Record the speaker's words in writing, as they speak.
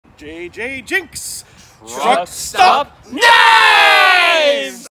JJ Jinx! Truck Stop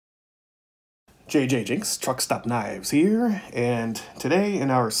Knives! JJ Jinx, Truck Stop Knives here, and today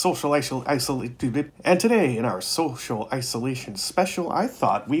in our social isolation special, I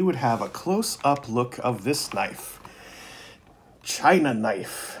thought we would have a close-up look of this knife. China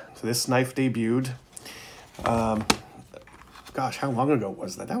knife. So this knife debuted, gosh, how long ago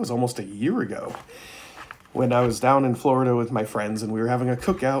was that? That was almost a year ago. When I was down in Florida with my friends and we were having a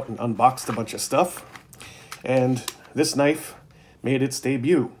cookout and unboxed a bunch of stuff. And this knife made its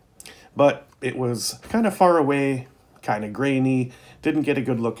debut. But it was kind of far away, kind of grainy, didn't get a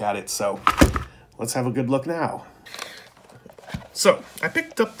good look at it, so let's have a good look now. So, I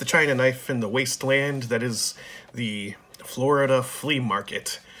picked up the China knife in the wasteland that is the Florida flea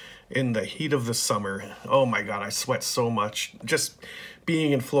market in the heat of the summer. Oh my god, I sweat so much. Just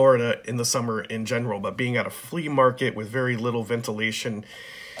being in Florida in the summer in general, but being at a flea market with very little ventilation,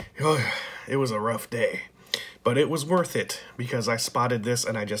 it was a rough day. But it was worth it because I spotted this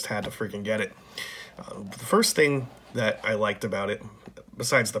and I just had to freaking get it. The first thing that I liked about it,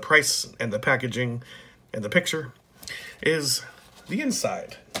 besides the price and the packaging and the picture, is the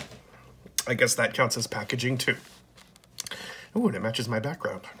inside. I guess that counts as packaging too. Ooh, and it matches my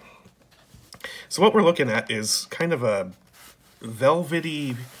background. So what we're looking at is kind of a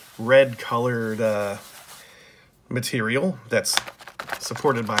velvety red colored material that's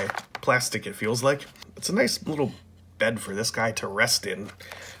supported by plastic, it feels like. It's a nice little bed for this guy to rest in.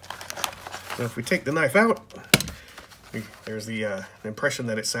 So if we take the knife out, there's the impression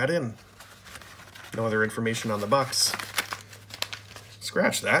that it sat in. No other information on the box.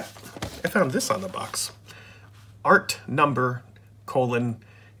 Scratch that. I found this on the box. Art number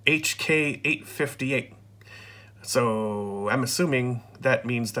 :HK858. So I'm assuming that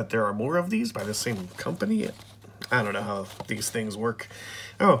means that there are more of these by the same company. I don't know how these things work.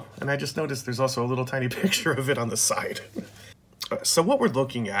 Oh, and I just noticed there's also a little tiny picture of it on the side. So what we're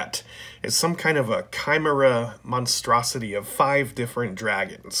looking at is some kind of a chimera monstrosity of 5 different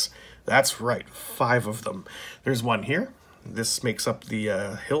dragons. That's right, 5 of them. There's one here. This makes up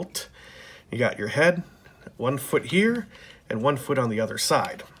the hilt. You got your head, 1 foot here, and 1 foot on the other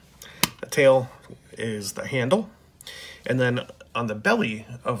side. The tail is the handle, and then on the belly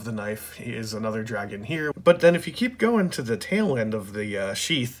of the knife is another dragon here. But then if you keep going to the tail end of the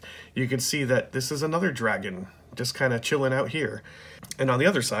sheath, you can see that this is another dragon just kind of chilling out here. And on the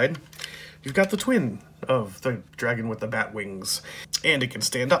other side, you've got the twin of the dragon with the bat wings. And it can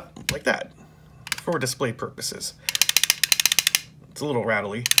stand up like that for display purposes. It's a little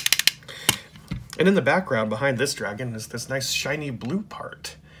rattly. And in the background behind this dragon is this nice shiny blue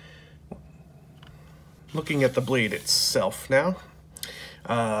part. Looking at the blade itself now,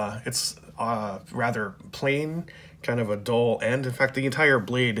 it's rather plain, kind of a dull end. In fact, the entire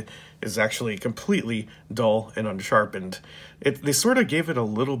blade is actually completely dull and unsharpened. They sort of gave it a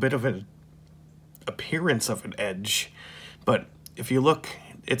little bit of an appearance of an edge, but if you look,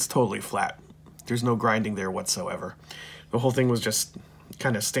 it's totally flat. There's no grinding there whatsoever. The whole thing was just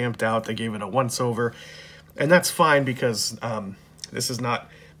kind of stamped out. They gave it a once-over, and that's fine because this is not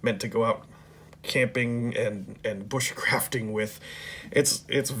meant to go out camping and bushcrafting with.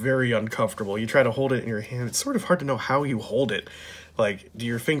 It's very uncomfortable. You try to hold it in your hand, it's sort of hard to know how you hold it. Like, do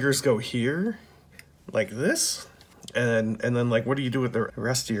your fingers go here like this, and then like what do you do with the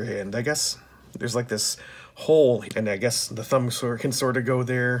rest of your hand? I guess there's like this hole, and I guess the thumb can sort of go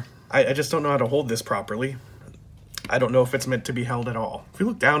there. I just don't know how to hold this properly. I don't know if it's meant to be held at all. If you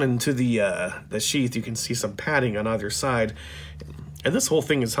look down into the sheath, you can see some padding on either side. And this whole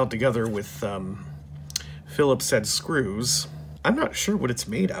thing is held together with Phillips head screws. I'm not sure what it's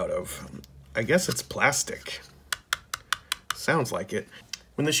made out of. I guess it's plastic. Sounds like it.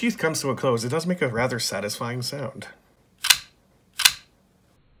 When the sheath comes to a close, it does make a rather satisfying sound.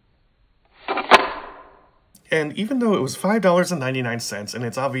 And even though it was $5.99 and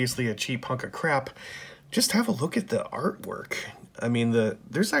it's obviously a cheap hunk of crap, just have a look at the artwork. I mean,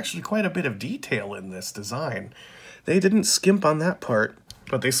 there's actually quite a bit of detail in this design. They didn't skimp on that part,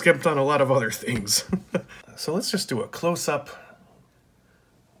 but they skimped on a lot of other things. So let's just do a close-up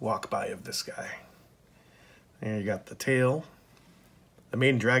walk-by of this guy. There you got the tail. The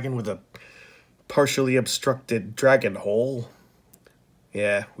main dragon with a partially obstructed dragon hole.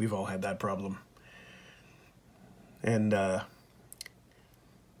 Yeah, we've all had that problem. And then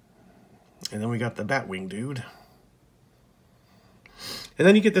we got the Batwing dude. And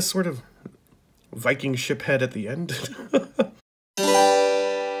then you get this sort of Viking ship head at the end.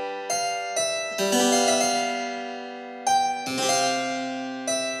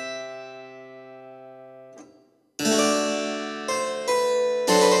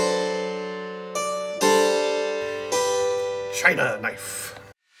 China knife.